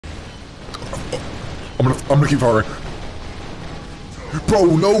I'm gonna keep firing.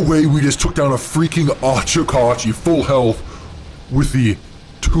 Bro, no way we just took down a freaking Achikachi full health with the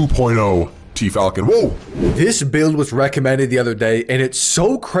 2.0 T-Falcon. Whoa! This build was recommended the other day, and it's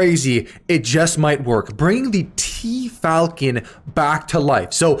so crazy, it just might work. Bring the T-Falcon back to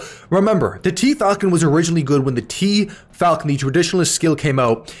life. So, remember, the T-Falcon was originally good when the T-Falcon, the Traditionalist skill came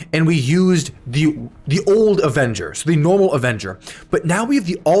out, and we used the old Avenger, so the normal Avenger. But now we have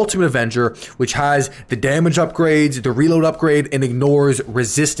the Ultimate Avenger, which has the damage upgrades, the reload upgrade, and ignores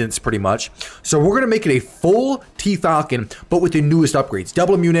resistance pretty much. So we're going to make it a full T-Falcon, but with the newest upgrades.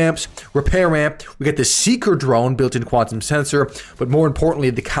 Double immune amps, repair amp, we get the Seeker drone, built-in quantum sensor, but more importantly,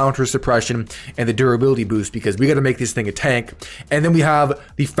 the counter suppression and the durability boost, because we got to make this thing a tank. And then we have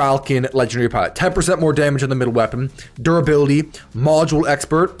the Falcon Legendary Pilot. 10% more damage on the middle weapon, durability, module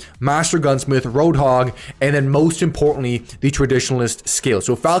expert, master gunsmith, roadhog, and then most importantly, the Traditionalist skill.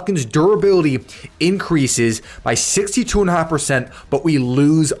 So Falcon's durability increases by 62.5%, but we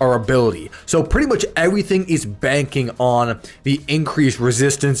lose our ability. So pretty much everything is banking on the increased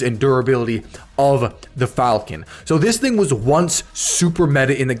resistance and durability of the Falcon. So this thing was once super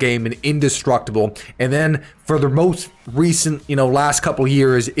meta in the game and indestructible, and then for the most recent, last couple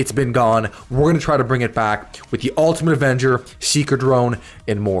years, it's been gone. We're going to try to bring it back with the Ultimate Avenger, Seeker drone,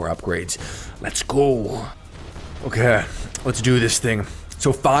 and more upgrades. Let's go. Okay, let's do this thing.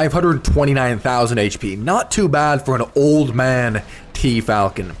 So 529,000 HP. Not too bad for an old man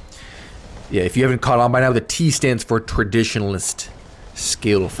T-Falcon. Yeah, if you haven't caught on by now, the T stands for Traditionalist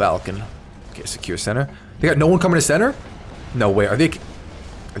Skill Falcon. Okay, secure center. They got no one coming to center? No way. Are you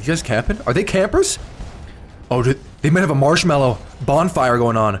guys camping? Are they campers? Oh, they might have a marshmallow bonfire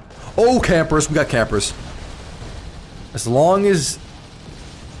going on. Oh, campers. We got campers. As long as...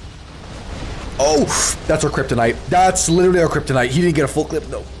 Oh, that's our kryptonite. That's literally our kryptonite. He didn't get a full clip,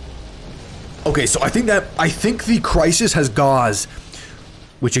 no. Okay, so I think the Crisis has gauze,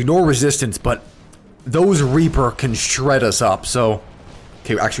 which ignore resistance, but those Reaper can shred us up, so...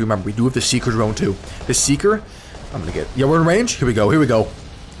 Okay, actually remember, we do have the Seeker drone too. The Seeker, I'm gonna get... Yeah, we're in range? Here we go, here we go.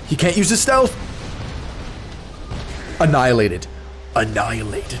 He can't use his stealth. Annihilated.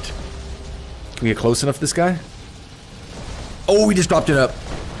 Annihilated. Can we get close enough to this guy? Oh, he just dropped it up.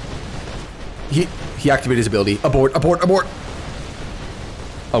 He activated his ability. Abort, abort, abort.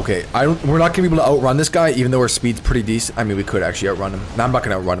 Okay, we're not gonna be able to outrun this guy, even though our speed's pretty decent. I mean, we could actually outrun him. No, I'm not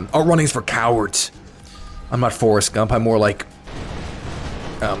gonna outrun him. Outrunning for cowards. I'm not Forrest Gump, I'm more like...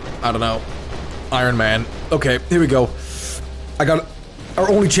 I don't know. Iron Man. Okay, here we go. I got... Our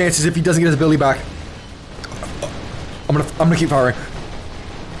only chance is if he doesn't get his ability back. I'm gonna keep firing.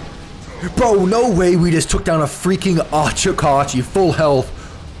 Bro, no way we just took down a freaking Achikachi full health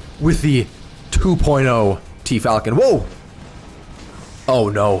with the 2.0 T-Falcon. Whoa! Oh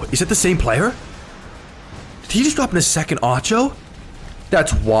no, is it the same player? Did he just drop in a second Acho?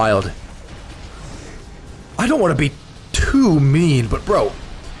 That's wild. I don't want to be too mean, but bro,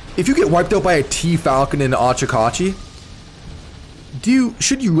 if you get wiped out by a T-Falcon in Achikachi,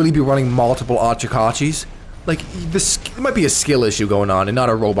 should you really be running multiple Achikachis? Like, it might be a skill issue going on and not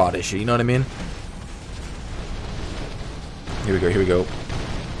a robot issue, you know what I mean? Here we go, here we go.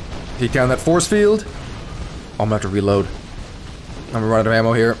 Take down that force field. Oh, I'm gonna have to reload. I'm gonna run out of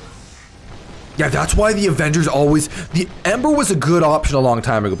ammo here. Yeah, that's why the Avenger's always... The Ember was a good option a long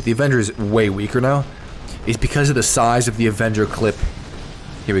time ago, but the Avenger is way weaker now. It's because of the size of the Avenger clip.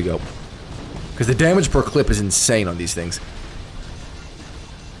 Here we go. Because the damage per clip is insane on these things.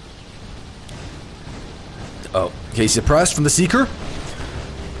 Oh, okay, suppressed from the Seeker.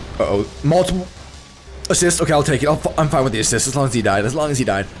 Uh-oh, multiple assists. Okay, I'll take it. I'm fine with the assist as long as he died. As long as he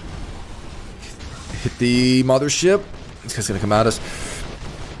died. Hit the mothership. This guy's gonna come at us.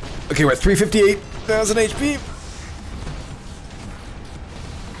 Okay, we're at 358,000 HP.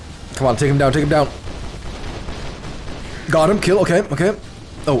 Come on, take him down, take him down. Got him, kill, okay, okay.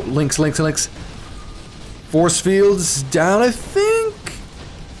 Oh, links. Force fields down, I think.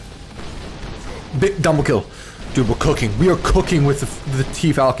 Big double kill. Dude, we're cooking. We are cooking with the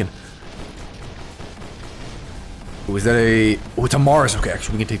T-Falcon. Oh, is that a... Oh, it's a Mars. Okay,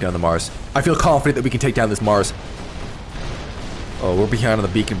 actually, we can take down the Mars. I feel confident that we can take down this Mars. Oh, we're behind on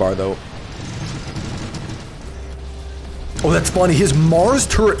the beacon bar, though. Oh, that's funny. His Mars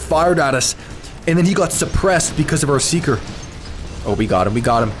turret fired at us, and then he got suppressed because of our Seeker. Oh, we got him. We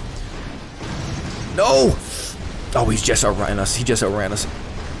got him. No! Oh, he's just outran us. He just outran us.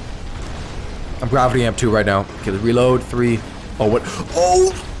 I'm gravity amp 2 right now. Okay, reload 3. Oh, what?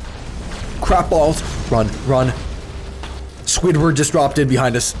 Oh! Crap balls. Run, run. Squidward just dropped in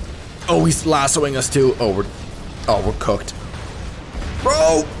behind us. Oh, he's lassoing us too. Oh, we're cooked.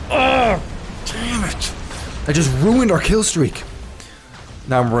 Bro! Ugh! Damn Damn it. That just ruined our kill streak.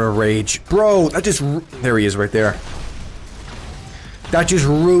 Now I'm gonna rage. Bro, that just... There he is right there. That just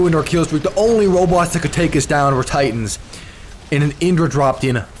ruined our kill streak. The only robots that could take us down were Titans. And an Indra dropped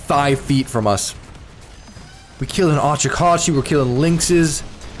in 5 feet from us. We killed an Ochikachi, we're killing Lynxes.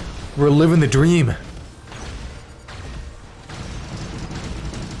 We're living the dream.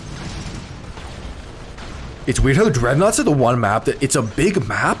 It's weird how Dreadnoughts are the one map that... It's a big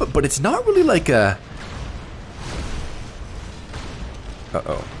map, but it's not really like a...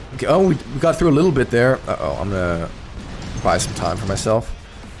 Uh-oh. Okay, oh, we got through a little bit there. Uh-oh, I'm gonna buy some time for myself.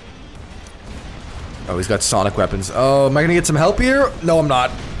 Oh, he's got sonic weapons. Oh, am I gonna get some help here? No, I'm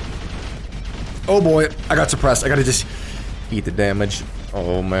not. Oh boy, I got suppressed. I gotta just eat the damage.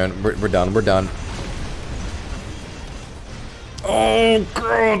 Oh man, we're done, we're done. Oh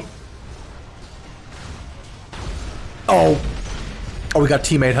god. Oh. Oh, we got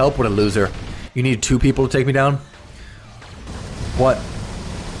teammate help. What a loser. You need 2 people to take me down? What?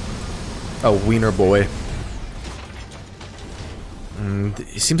 Oh, wiener boy.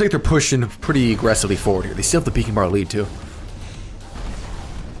 It seems like they're pushing pretty aggressively forward here. They still have the beacon bar lead, too.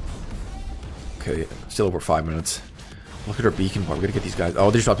 Okay, still over 5 minutes. Look at our beacon bar. We gotta get these guys.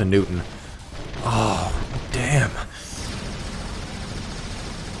 Oh, they just dropped a Newton. Oh, damn.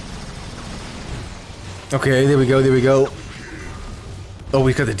 Okay, there we go, there we go. Oh,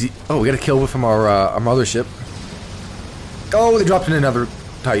 we got the we got a kill from our mothership. Oh, they dropped in another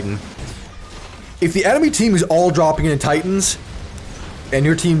Titan. If the enemy team is all dropping in Titans, and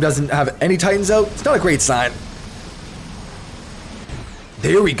your team doesn't have any Titans out, it's not a great sign.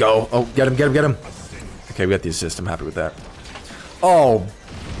 There we go. Oh, get him, get him, get him. Okay, we got the assist. I'm happy with that. Oh,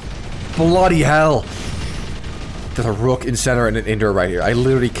 bloody hell. There's a Rook in center and an Indra right here. I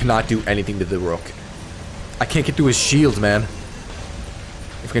literally cannot do anything to the Rook. I can't get through his shields, man.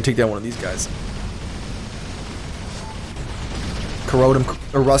 If we can take down one of these guys. Corrode him,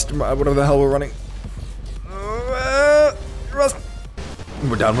 or rust him, whatever the hell we're running. Rust.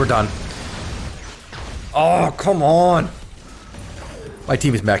 We're done, we're done. Oh, come on. My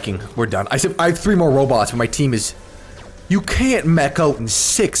team is meching. We're done. I have 3 more robots, but my team is... You can't mech out in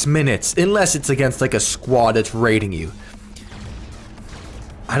 6 minutes, unless it's against, like, a squad that's raiding you.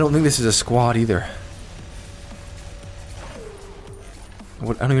 I don't think this is a squad, either. I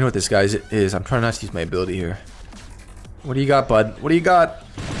don't even know what this guy is. I'm trying not to use my ability here. What do you got, bud? What do you got?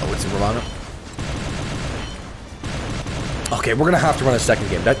 Oh, it's a Romano. Okay, we're gonna have to run a second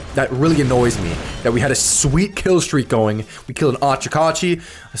game. That really annoys me. That we had a sweet kill streak going. We killed an Ochikachi,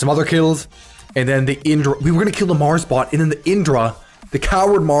 some other kills, and then the Indra. We were gonna kill the Mars bot, and then the Indra, the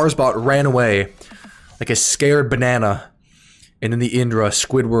coward Mars bot, ran away like a scared banana, and then the Indra,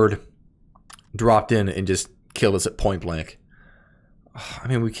 Squidward, dropped in and just killed us at point blank. I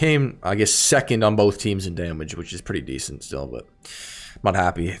mean, we came, I guess, second on both teams in damage, which is pretty decent still, but I'm not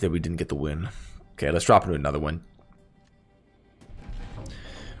happy that we didn't get the win. Okay, let's drop into another one.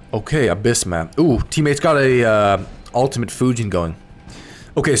 Okay, Abyss map. Ooh, teammates got a ultimate Fujin going.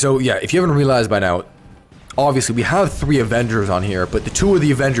 Okay, so yeah, if you haven't realized by now, obviously we have 3 Avengers on here, but the 2 of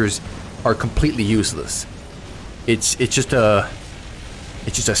the Avengers are completely useless. It's just a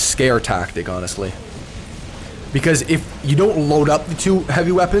scare tactic, honestly. Because if you don't load up the 2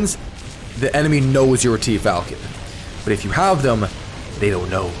 heavy weapons, the enemy knows you're a T-Falcon. But if you have them, they don't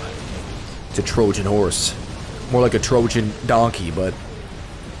know. It's a Trojan horse. More like a Trojan donkey, but...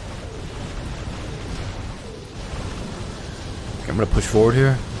 Okay, I'm gonna push forward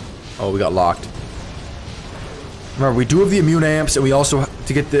here. Oh, we got locked. Remember, we do have the immune amps, and we also,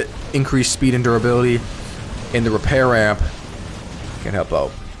 to get the increased speed and durability, and the repair amp, can help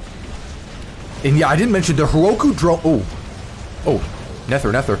out. And yeah, I didn't mention the Heroku drone. Oh. Oh.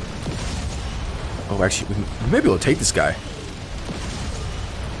 Nether. Oh, actually, we may be able to take this guy.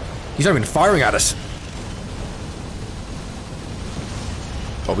 He's not even firing at us.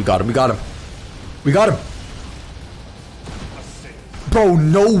 Oh, we got him. We got him. We got him. Bro,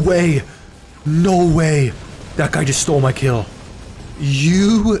 no way. No way. That guy just stole my kill.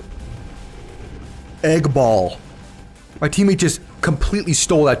 You... egg ball. My teammate just completely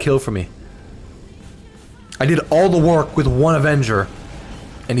stole that kill from me. I did all the work with 1 Avenger,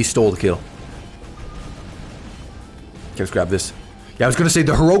 and he stole the kill. Okay, let's grab this. Yeah, I was gonna say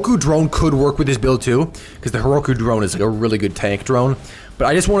the Heroku drone could work with this build too, because the Heroku drone is like a really good tank drone. But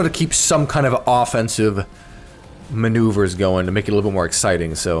I just wanted to keep some kind of offensive maneuvers going to make it a little bit more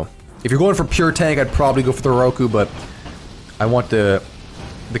exciting. So, if you're going for pure tank, I'd probably go for the Heroku, but I want the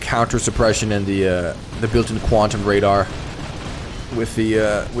counter suppression and the built-in quantum radar with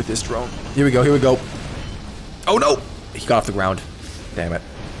this drone. Here we go. Here we go. Oh no! He got off the ground. Damn it.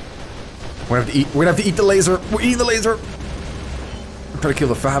 We're gonna have to eat the laser. We're eating the laser. I'm trying to kill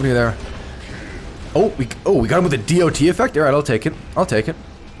the family there. Oh, we got him with the DOT effect. All right, I'll take it. I'll take it.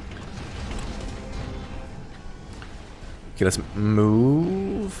 Okay, let's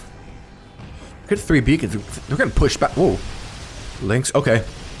move. Hit 3 beacons. They're getting pushed back. Whoa. Links. Okay.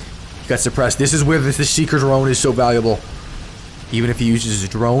 Got suppressed. This is where the Seeker drone is so valuable. Even if he uses his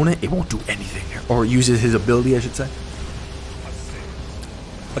drone, it won't do anything. Or uses his ability, I should say.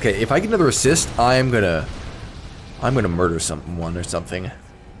 Okay, if I get another assist, I'm gonna murder someone or something.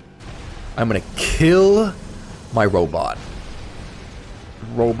 I'm gonna kill my robot.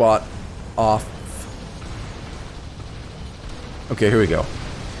 Robot off. Okay, here we go.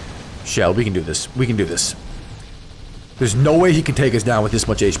 Shell, we can do this. We can do this. There's no way he can take us down with this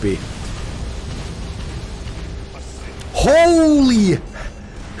much HP. Holy!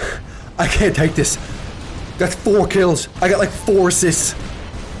 I can't take this. That's 4 kills. I got like 4 assists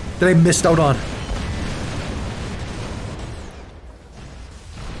that I missed out on.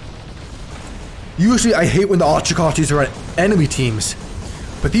 Usually I hate when the Ochakachis are on enemy teams.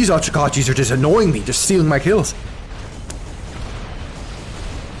 But these Ochakachis are just annoying me, just stealing my kills.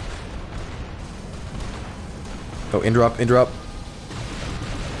 Oh, interrupt, interrupt.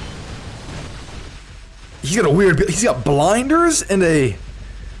 He's got a weird... He's got blinders and a...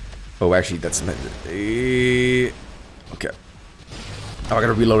 Oh, actually, that's... Okay. Oh, I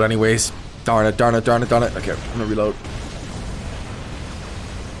gotta reload anyways. Darn it, darn it, darn it, darn it. Okay, I'm gonna reload.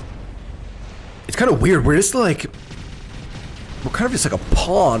 It's kind of weird. We're just like... We're kind of just like a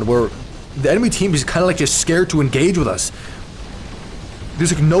pawn where the enemy team is kind of like just scared to engage with us.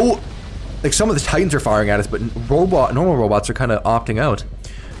 There's like no... Like some of the Titans are firing at us, but normal robots are kind of opting out.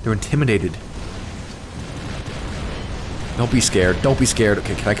 They're intimidated. Don't be scared. Don't be scared.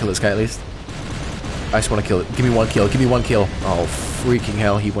 Okay, can I kill this guy at least? I just want to kill it. Give me 1 kill. Give me 1 kill. Oh, freaking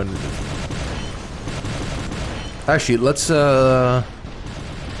hell. He went... Actually, let's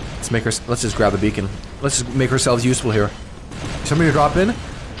make her... Let's just grab the beacon. Let's just make ourselves useful here. Is somebody gonna drop in?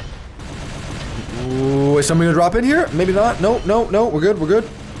 Ooh, is somebody gonna drop in here? Maybe not. No, no, no. We're good. We're good.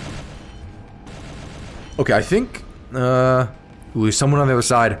 Okay, I think... Ooh, there's someone on the other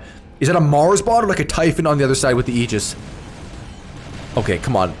side. Is that a Mars bot or like a Typhon on the other side with the Aegis? Okay,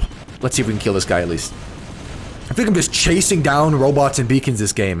 come on. Let's see if we can kill this guy at least. I think I'm just chasing down robots and beacons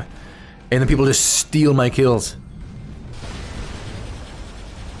this game. And then people just steal my kills.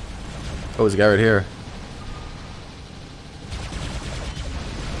 Oh, there's a guy right here.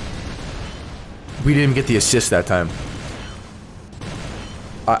 We didn't even get the assist that time.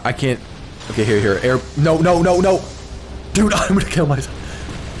 I can't... Okay, here. Air... No, no, no, no! Dude, I'm gonna kill myself.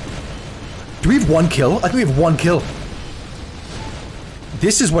 Do we have 1 kill? I think we have 1 kill.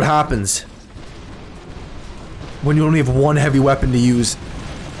 This is what happens when you only have 1 heavy weapon to use.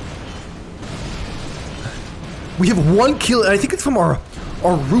 We have 1 kill, and I think it's from our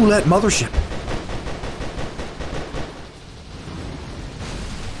roulette mothership.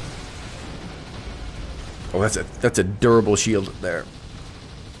 Oh, that's a durable shield there.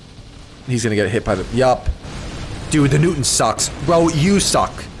 He's gonna get hit by the... Yup. Dude, the Newton sucks. Bro, you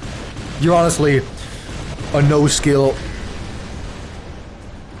suck. You're honestly a no-skill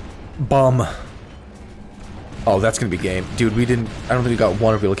bum. Oh, that's gonna be game. Dude, I don't think we got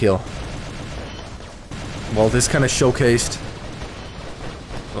 1 real kill. Well, this kind of showcased...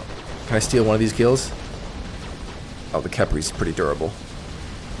 Oh, can I steal 1 of these kills? Oh, the Kepri's pretty durable.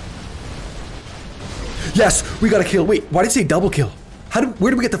 Yes! We got a kill. Wait, why did it say double kill?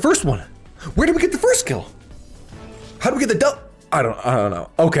 Where did we get the first one? Where did we get the first kill? How did we get the double? I don't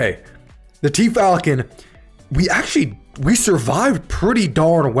know. Okay. The T-Falcon, we survived pretty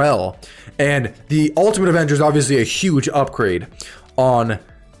darn well. And the Ultimate Avenger is obviously a huge upgrade on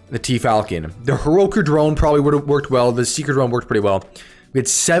the T-Falcon. The Heroic drone probably would have worked well. The Seeker drone worked pretty well. We had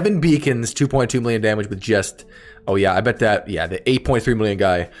 7 beacons, 2.2 million damage with just... Oh yeah, I bet that... Yeah, the 8.3 million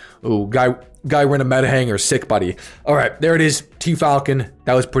guy. Ooh, guy wearing a meta hanger, sick buddy. Alright, there it is. T-Falcon.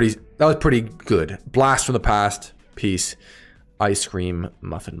 That was pretty good. Blast from the past. Peace. Ice cream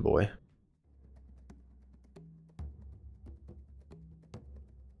muffin boy.